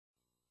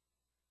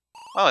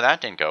Oh,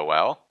 that didn't go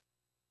well.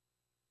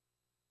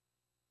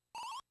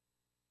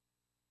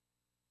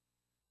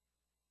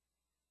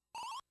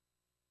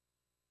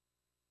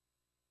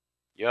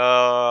 Yo!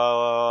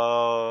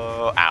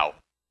 Ow.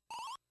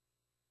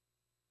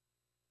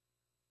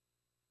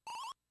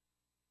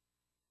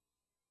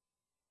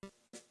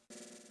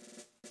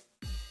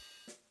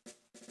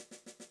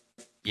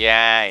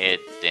 Yeah, it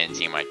didn't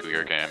seem like we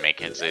were gonna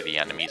make it to the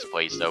enemy's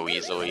place so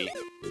easily.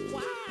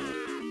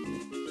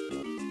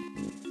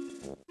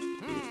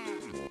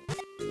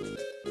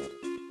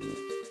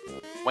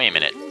 Wait a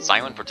minute,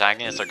 silent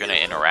protagonists are gonna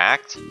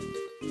interact?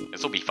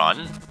 This'll be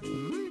fun.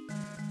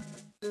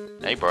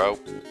 Hey bro.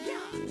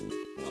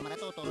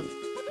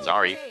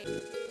 Sorry.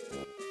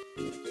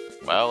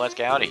 Well, let's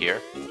get out of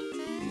here.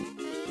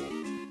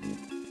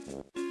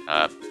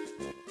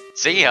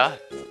 See ya!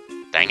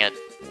 Dang it.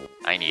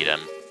 I need him.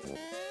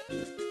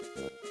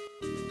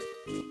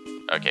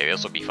 Okay,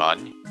 this'll be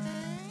fun.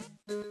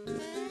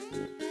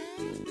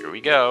 Here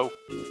we go.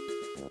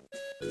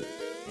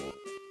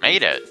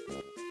 Made it!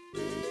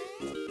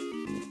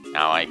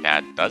 Not like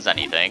that does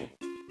anything.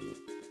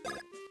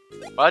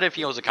 But it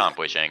feels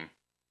accomplishing.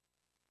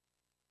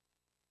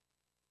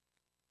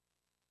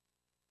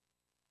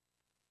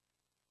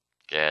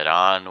 Get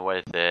on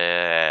with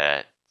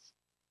it.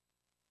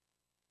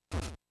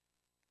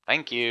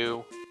 Thank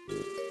you.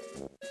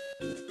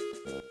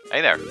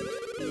 Hey there.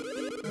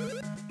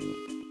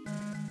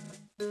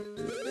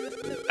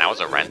 That was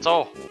a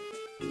rental?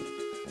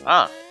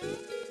 Huh.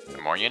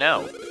 The more you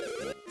know.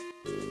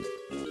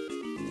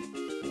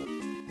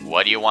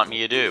 What do you want me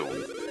to do?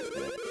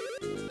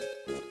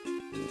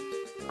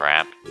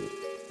 Crap.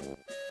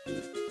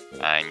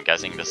 I'm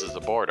guessing this is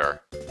the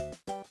border.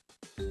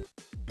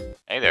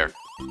 Hey there.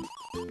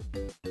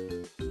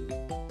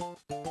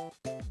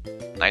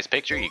 Nice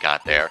picture you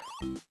got there.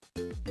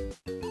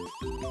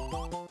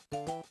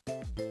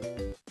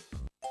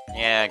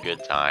 Yeah,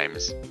 good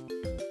times.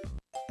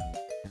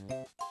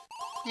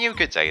 You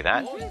could say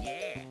that.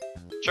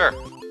 Sure.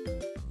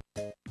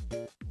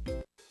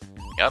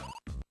 Yep.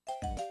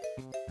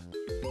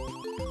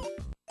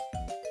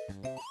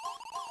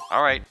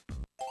 Alright.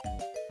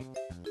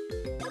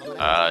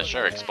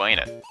 Sure, explain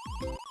it.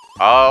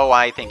 Oh,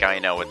 I think I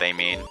know what they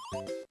mean.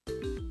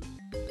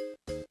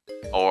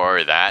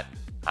 Or that.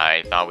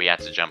 I thought we had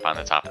to jump on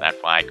the top of that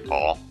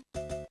flagpole.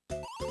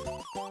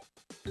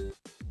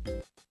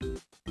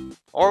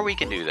 Or we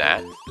can do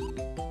that.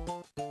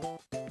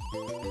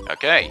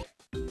 Okay.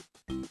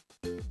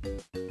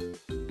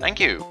 Thank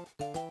you.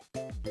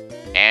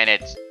 And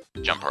it's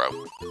jump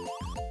rope.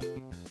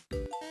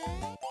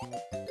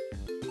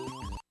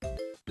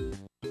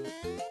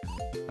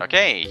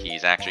 Okay,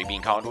 he's actually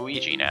being called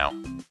Luigi now.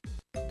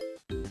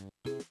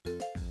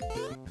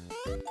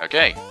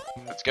 Okay,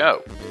 let's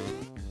go.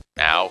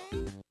 Ow.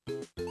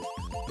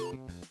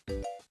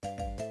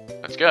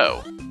 Let's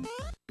go.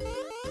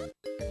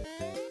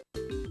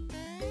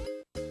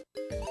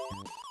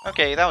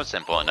 Okay, that was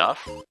simple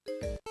enough.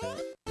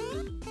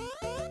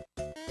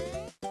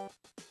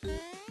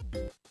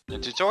 The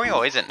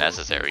tutorial isn't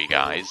necessary,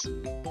 guys.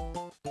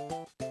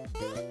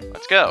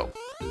 Let's go.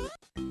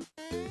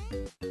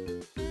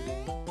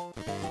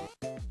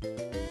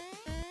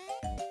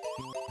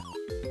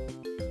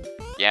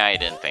 Yeah, I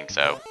didn't think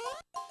so.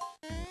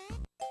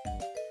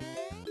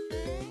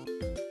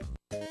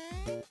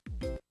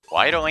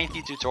 Why a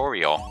lengthy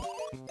tutorial?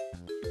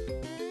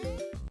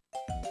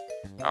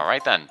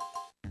 Alright then.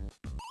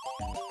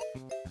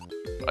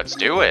 Let's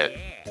do it!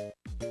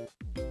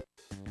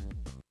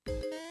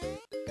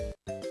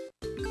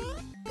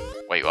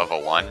 Wait,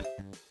 level 1?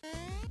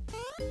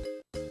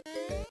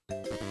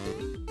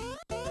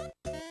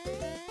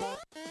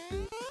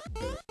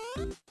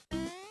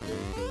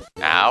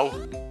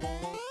 Ow!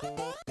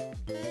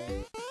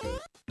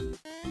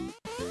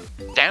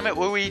 Damn it,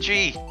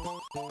 Luigi!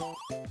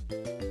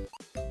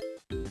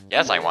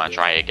 Yes, I want to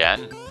try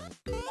again.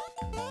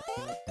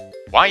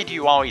 Why do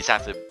you always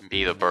have to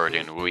be the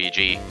burden,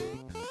 Luigi?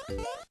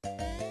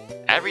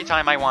 Every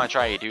time I want to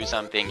try to do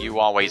something, you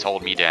always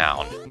hold me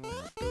down.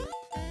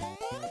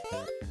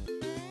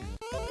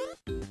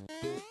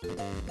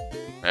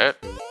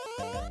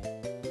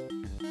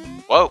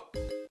 Whoa!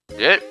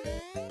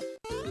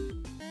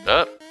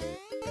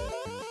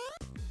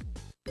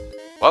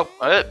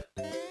 Whoa!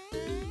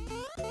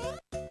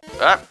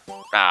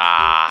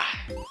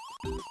 Ah!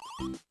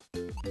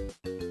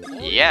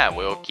 Yeah,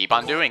 we'll keep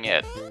on doing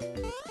it.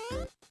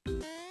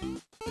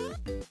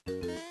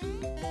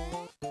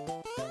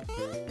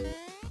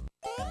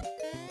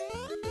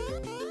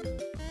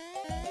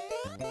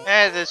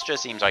 This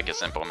just seems like a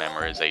simple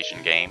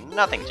memorization game.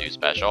 Nothing too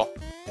special.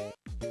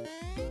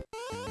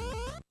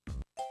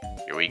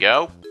 Here we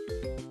go.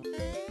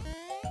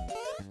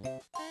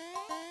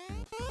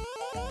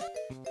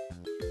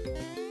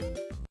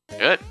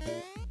 Good.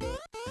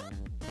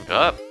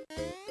 Up.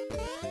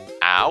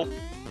 Ow.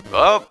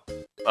 Up.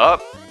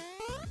 Up.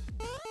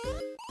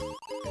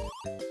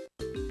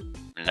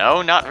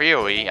 No, not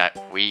really.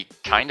 We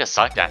kinda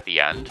sucked at the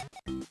end.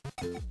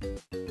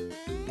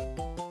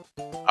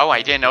 Oh,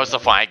 I didn't notice the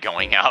flag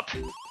going up.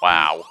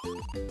 Wow.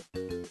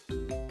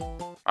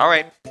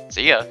 Alright,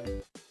 see ya.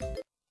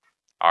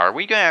 Are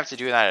we gonna have to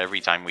do that every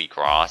time we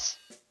cross?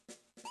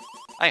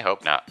 I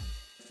hope not.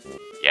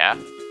 Yeah?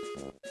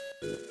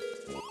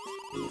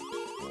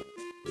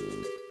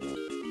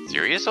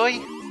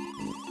 Seriously?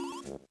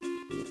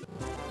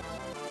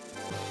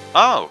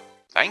 Oh,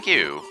 thank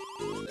you.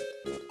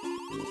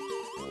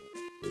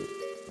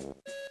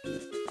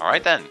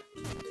 Alright then.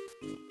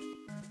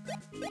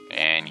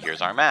 And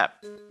here's our map.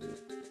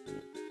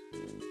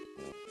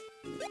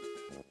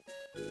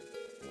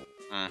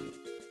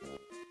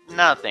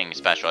 Nothing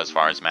special as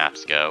far as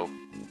maps go.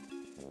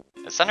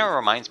 The center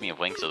reminds me of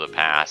Link to the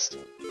Past.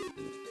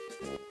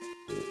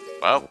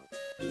 Well,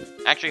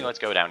 actually let's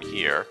go down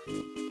here.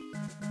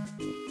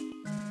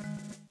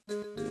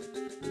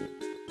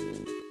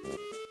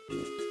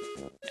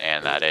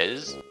 And that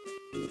is...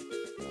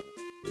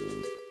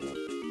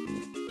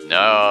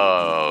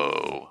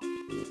 No!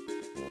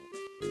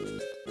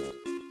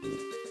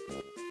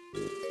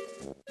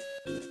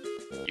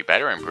 You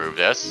better improve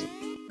this.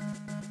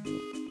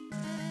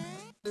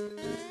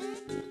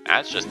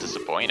 That's just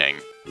disappointing.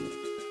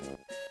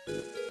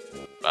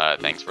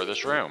 But thanks for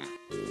this room.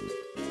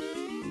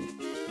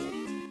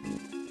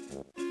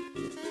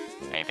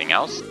 Anything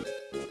else?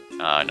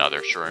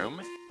 Another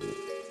shroom.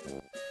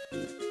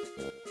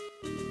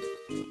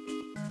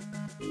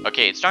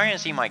 Okay, it's starting to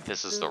seem like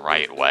this is the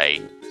right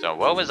way. So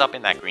what was up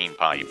in that green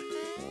pipe?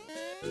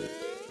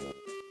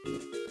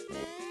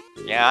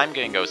 Yeah, I'm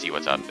gonna go see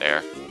what's up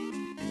there.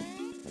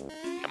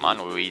 Come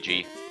on,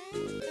 Luigi.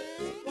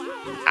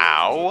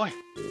 Ow!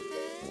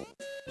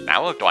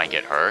 That looked like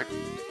it hurt.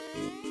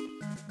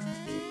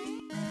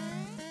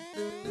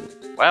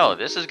 Well,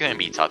 this is gonna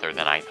be tougher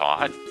than I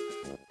thought.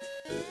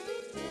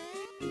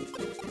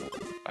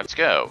 Let's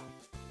go.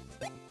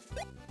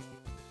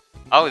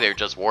 Oh, they're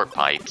just warp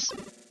pipes.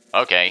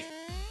 Okay.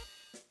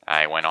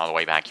 I went all the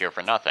way back here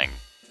for nothing.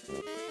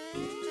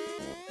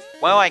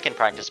 Well, I can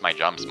practice my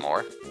jumps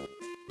more.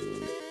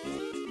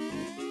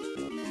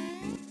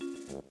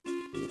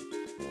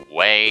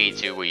 Way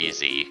too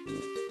easy.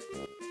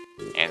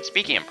 And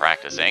speaking of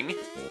practicing...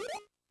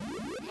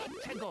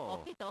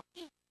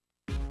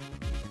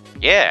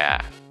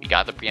 Yeah! We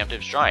got the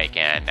preemptive strike,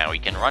 and now we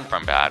can run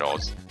from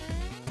battles.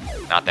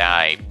 Not that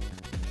I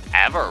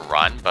ever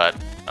run, but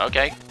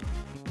okay.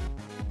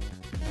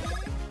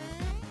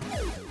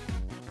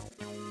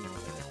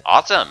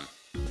 Awesome!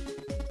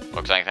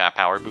 Looks like that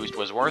power boost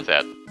was worth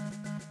it.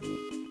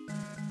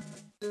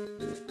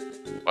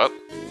 Well,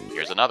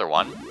 here's another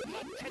one.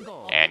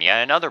 And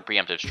yet another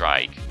preemptive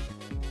strike.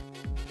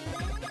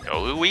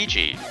 Go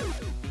Luigi!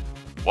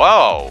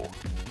 Whoa!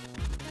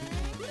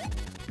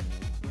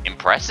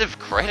 Impressive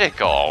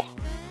critical!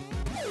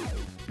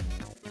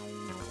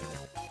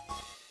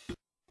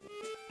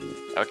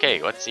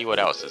 Okay, let's see what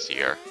else is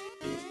here.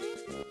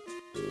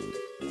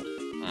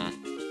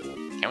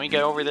 Can we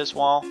get over this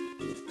wall?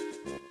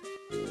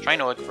 Trying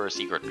to look for a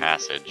secret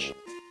passage.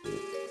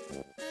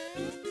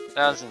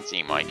 Doesn't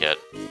seem like it.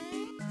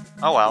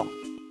 Oh well.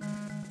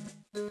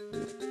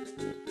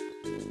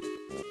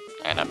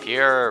 And up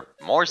here,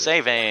 more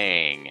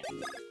saving!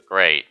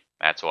 Great,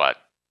 that's what?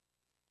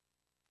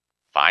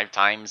 5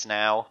 times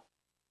now?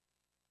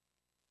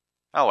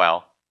 Oh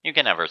well, you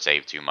can never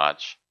save too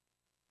much.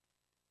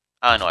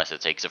 Unless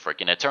it takes a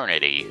frickin'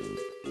 eternity.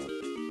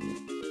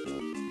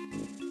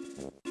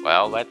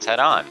 Well, let's head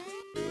on.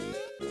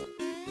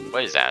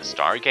 What is that,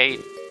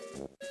 Stargate?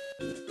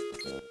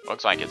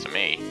 Looks like it's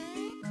me.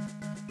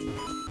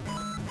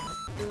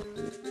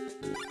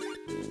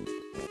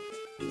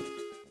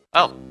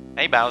 Oh,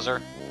 hey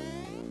Bowser.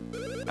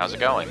 How's it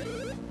going?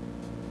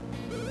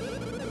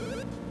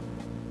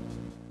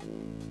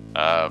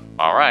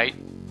 Alright.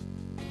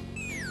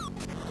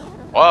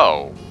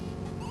 Whoa!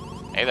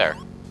 Hey there.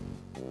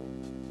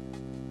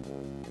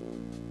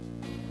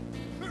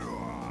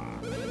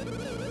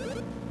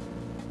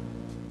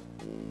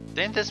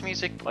 Didn't this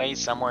music play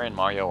somewhere in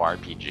Mario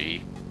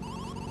RPG?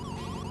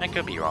 I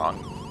could be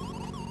wrong.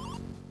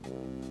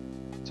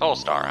 Soul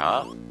Star,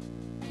 huh?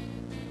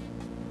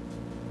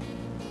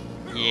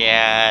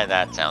 Yeah,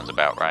 that sounds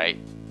about right.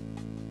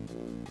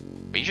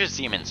 We should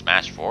see him in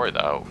Smash 4,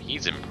 though.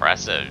 He's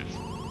impressive.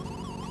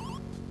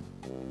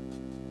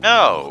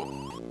 No!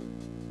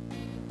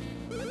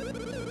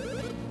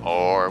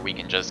 Or we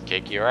can just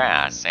kick your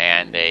ass,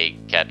 and they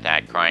kept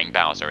that crying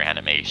Bowser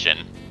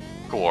animation.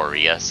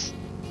 Glorious.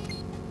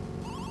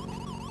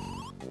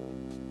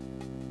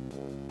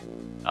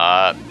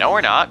 No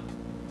we're not.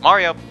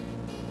 Mario,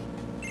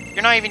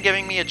 you're not even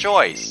giving me a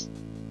choice.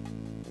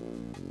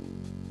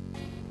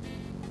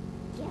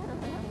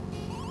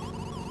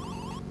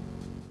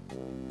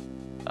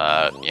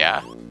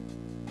 Yeah.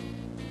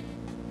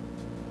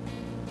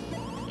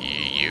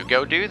 You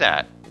go do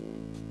that.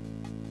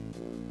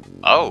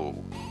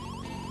 Oh.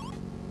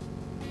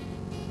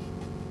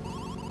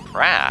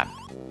 Crap.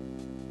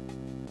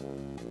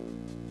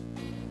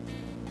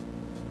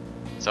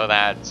 So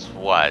that's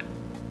what?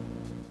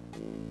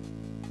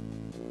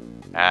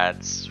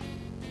 That's...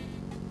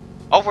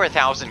 Oh, Over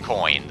 1,000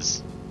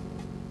 coins.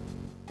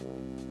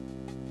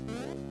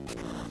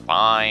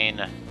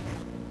 Fine.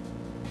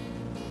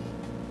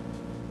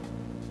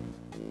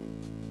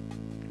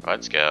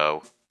 Let's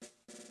go.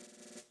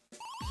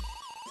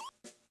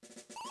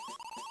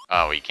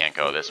 Oh, we can't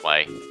go this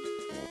way.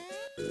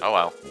 Oh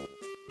well.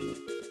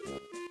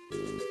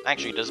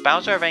 Actually, does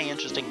Bowser have any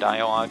interesting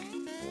dialogue?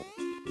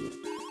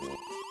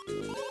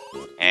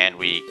 And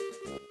we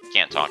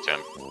can't talk to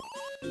him.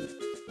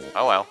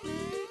 Oh well.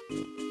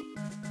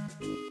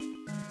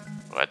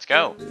 Let's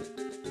go.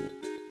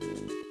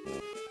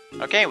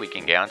 Okay, we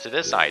can get onto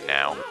this side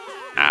now.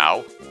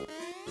 Ow.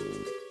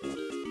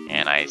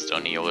 And I still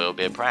need a little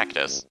bit of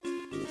practice.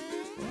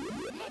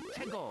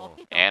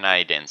 And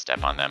I didn't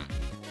step on them.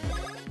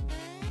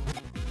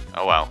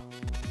 Oh well.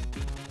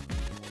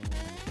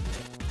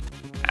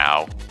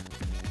 Ow.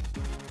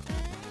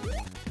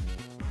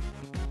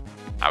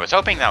 I was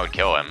hoping that would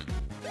kill him.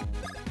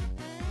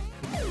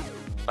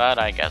 But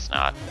I guess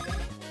not.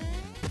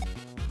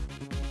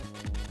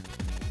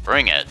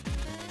 Bring it.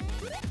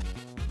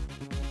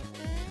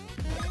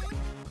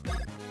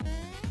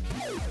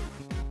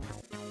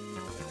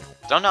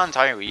 I'm not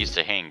entirely used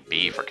to hitting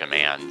B for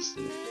commands.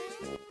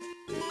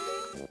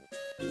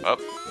 Oh.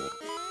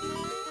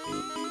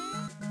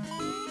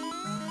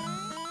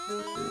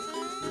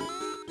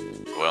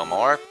 A little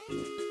more.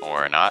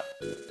 Or not.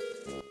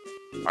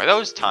 Are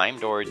those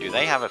timed, or do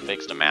they have a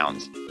fixed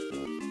amount?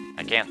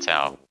 I can't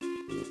tell.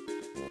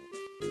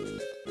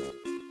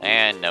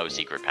 And no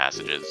secret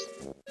passages.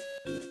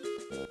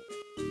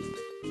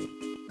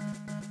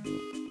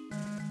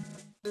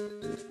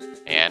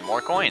 And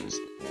more coins.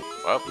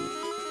 Whoop.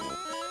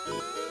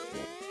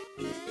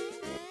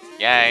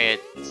 Yeah,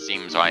 it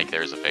seems like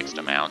there's a fixed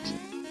amount.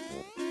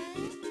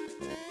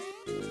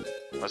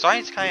 Those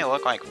eyes kind of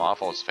look like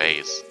Waffle's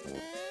face.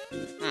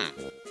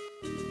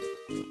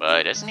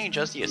 But isn't he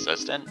just the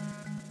assistant?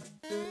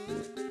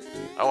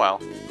 Oh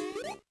well.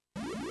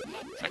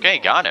 Okay,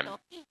 got him.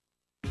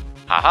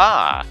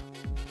 Haha!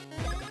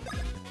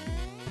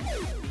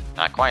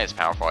 Not quite as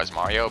powerful as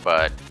Mario,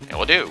 but it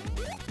will do.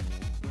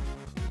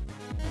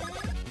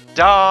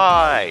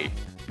 Die!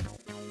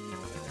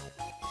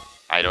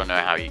 I don't know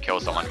how you kill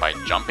someone by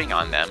jumping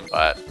on them,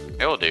 but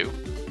it will do.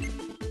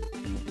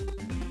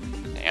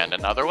 And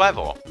another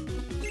level.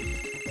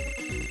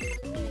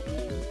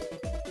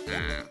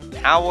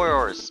 Power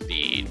or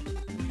speed?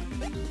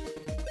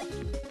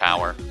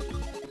 Power.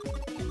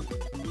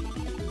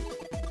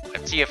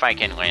 Let's see if I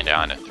can land it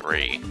on a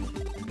 3.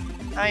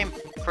 I'm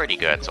pretty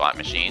good at slot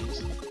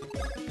machines.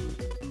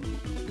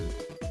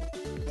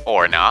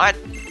 Or not.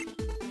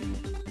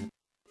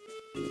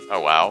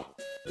 Oh well.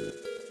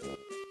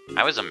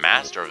 I was a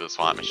master of the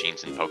slot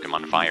machines in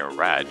Pokemon Fire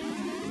Red.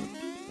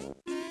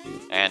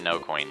 And no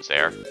coins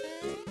there.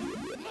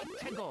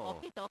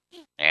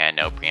 And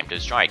no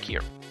preemptive strike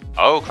here.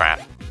 Oh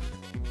crap.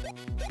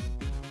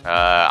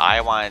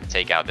 I want to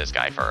take out this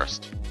guy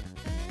first.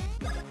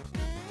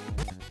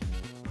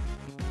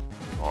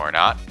 Or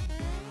not.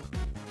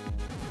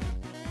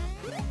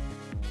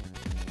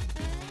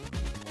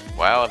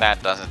 Well,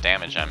 that doesn't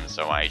damage him,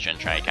 so I shouldn't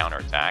try to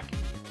counterattack.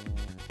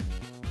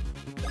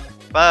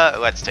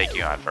 But let's take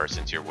you out first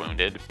since you're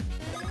wounded.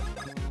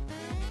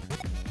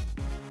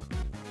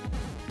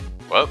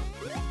 Whoop.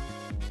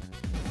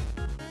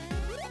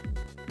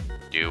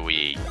 Do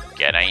we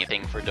get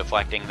anything for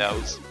deflecting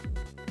those?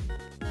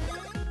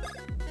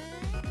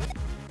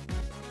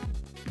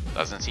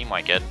 Doesn't seem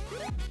like it.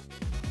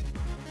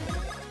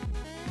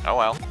 Oh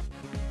well.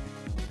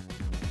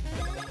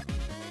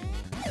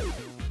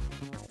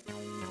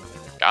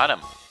 Got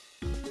him.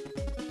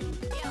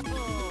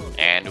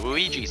 And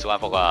Luigi's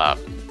level up.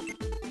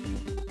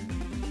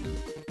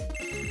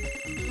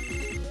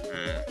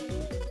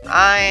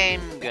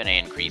 I'm gonna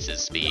increase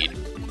his speed.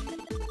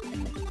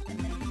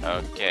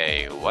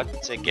 Okay,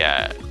 what to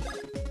get?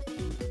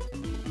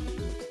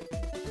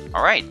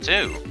 Alright,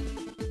 2.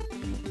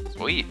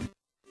 Sweet.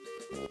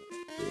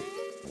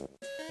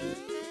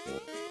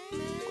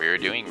 We're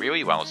doing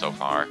really well so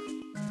far.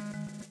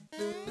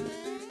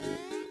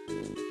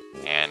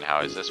 And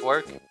how does this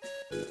work?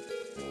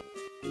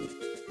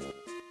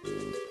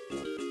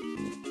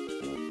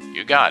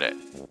 You got it.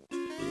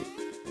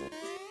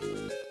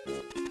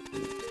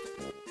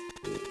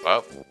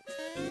 Well.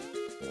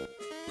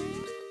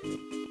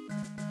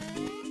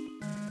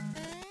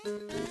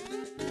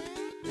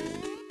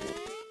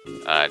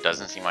 It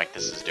doesn't seem like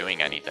this is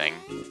doing anything.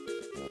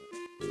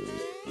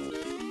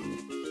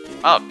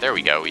 Oh, there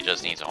we go. We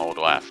just need to hold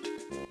left.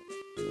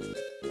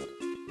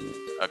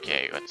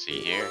 Okay, let's see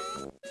here.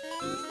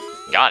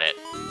 Got it.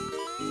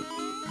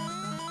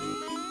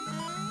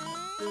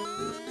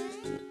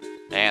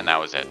 And that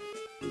was it.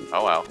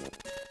 Oh well.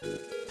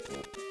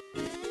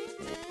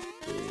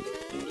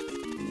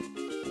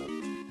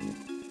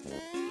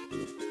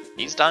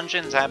 These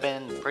dungeons have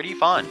been pretty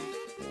fun,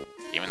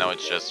 even though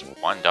it's just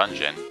one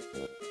dungeon.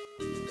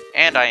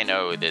 And I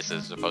know this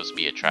is supposed to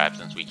be a trap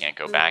since we can't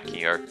go back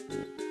here.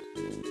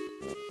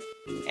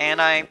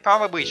 And I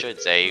probably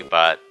should say,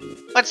 but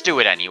let's do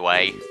it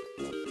anyway.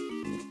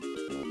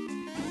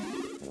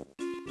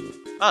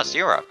 Oh,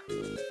 syrup.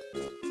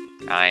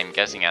 I'm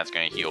guessing that's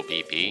gonna heal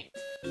BP.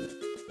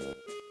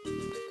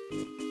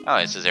 Oh,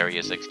 this is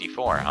Area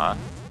 64, huh?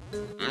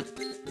 Hmm?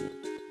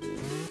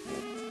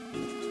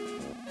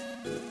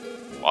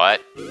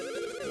 What?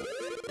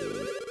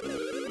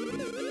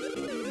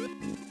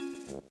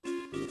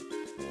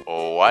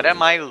 What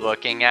am I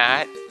looking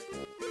at?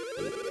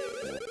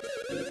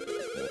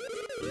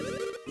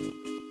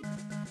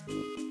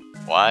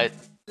 What?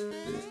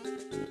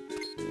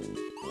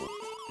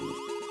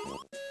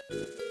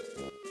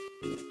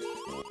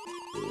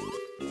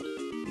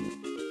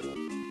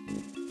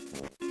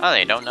 Oh,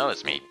 they don't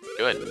notice me.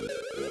 Good.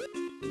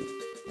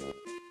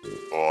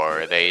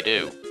 Or they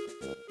do.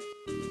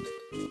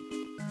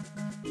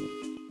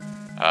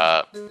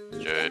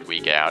 Should we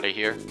get out of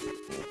here?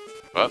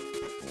 Oh.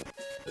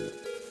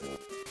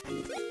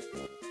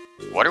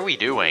 What are we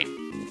doing?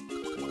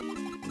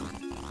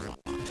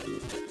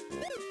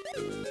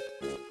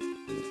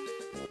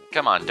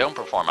 Come on, don't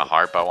perform a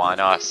harpo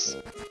on us.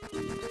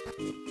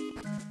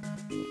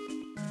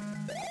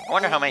 I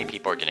wonder how many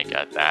people are gonna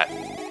get that.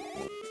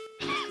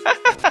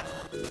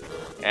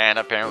 And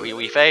apparently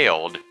we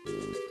failed.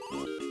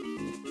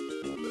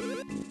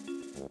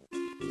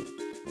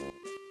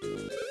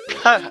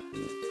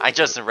 I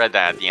just read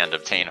that at the end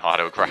of Obtain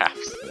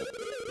Autographs.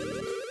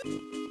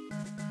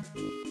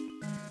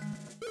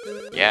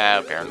 Yeah,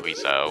 apparently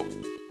so.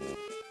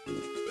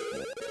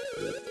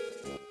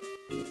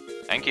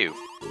 Thank you.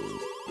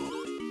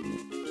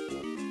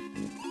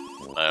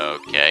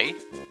 Okay.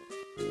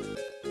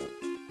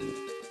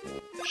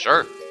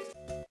 Sure.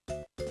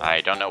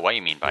 I don't know what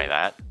you mean by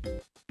that.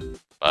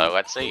 But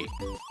let's see.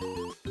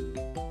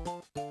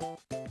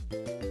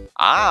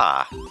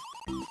 Ah!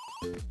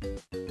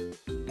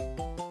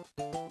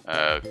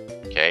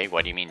 Okay,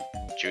 what do you mean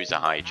choose a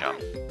high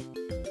jump?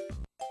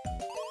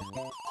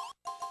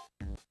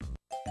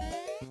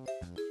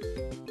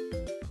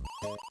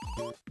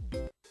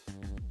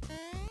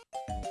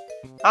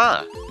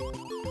 Ah!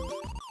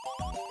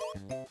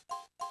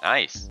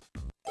 Nice.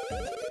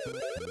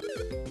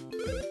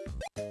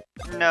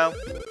 No.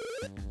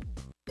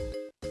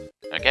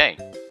 Okay.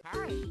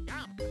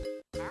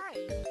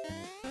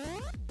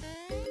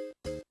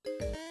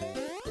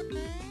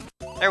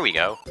 There we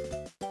go.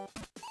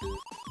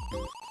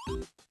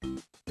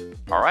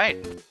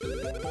 Alright.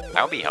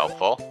 That'll be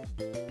helpful.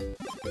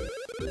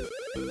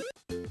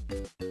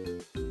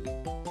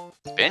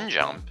 Spin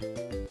jump.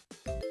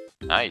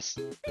 Nice.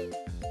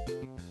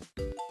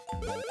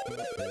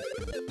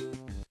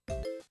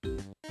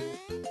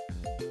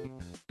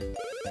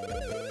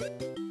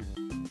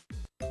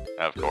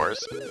 Of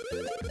course.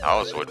 How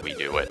else would we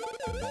do it?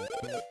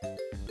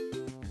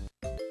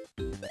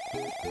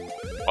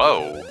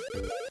 Whoa!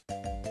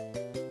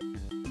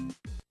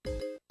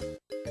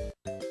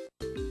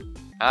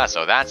 Ah,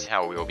 so that's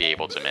how we will be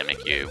able to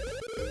mimic you.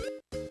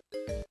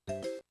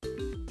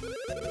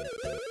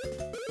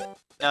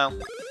 No.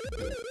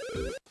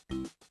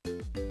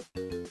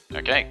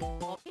 Okay.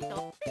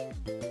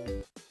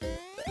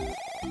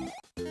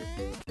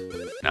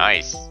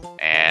 Nice.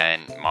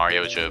 And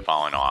Mario should have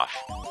fallen off.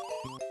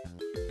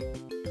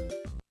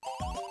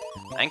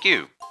 Thank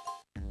you.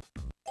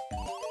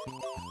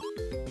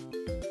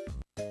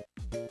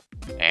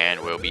 And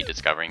we'll be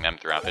discovering them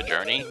throughout the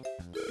journey.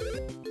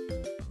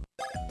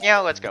 Yeah,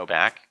 let's go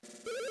back.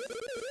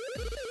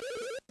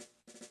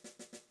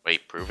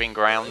 Wait, proving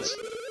grounds?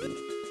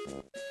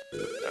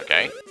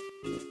 Okay.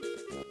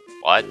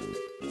 What?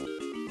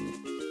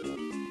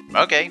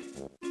 Okay.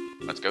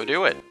 Let's go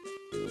do it.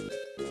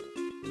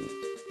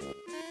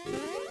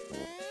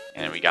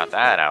 And we got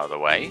that out of the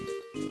way.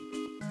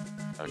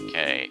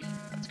 Okay.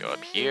 Let's go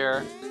up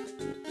here.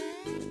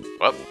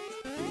 Whoop.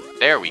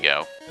 There we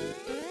go.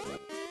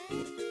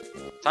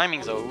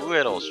 Timing's a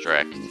little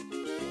strict.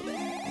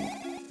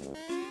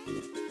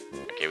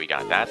 Okay, we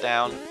got that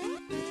down.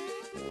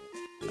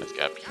 Let's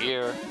get up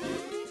here.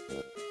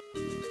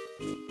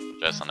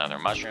 Just another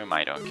mushroom,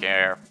 I don't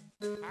care.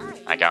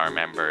 I gotta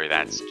remember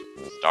that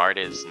start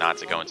is not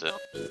to go into...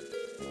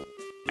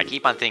 I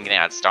keep on thinking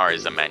that star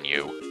is a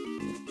menu.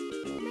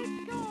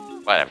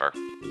 Whatever.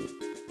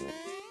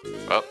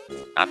 Oh,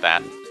 not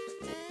that.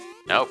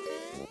 Nope.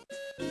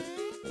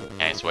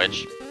 Can I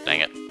switch? Dang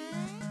it.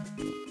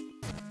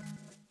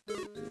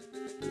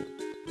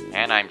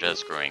 And I'm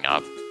just screwing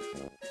up.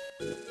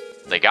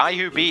 The guy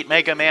who beat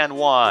Mega Man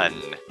 1!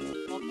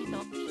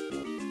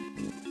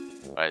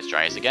 Let's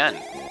try this again.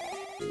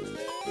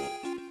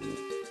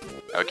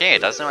 Okay,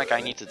 it doesn't look like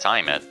I need to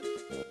time it.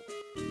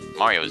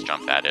 Mario's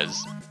jump, that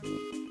is.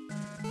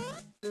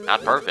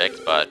 Not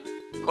perfect, but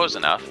close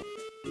enough.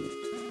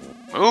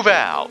 Move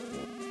out!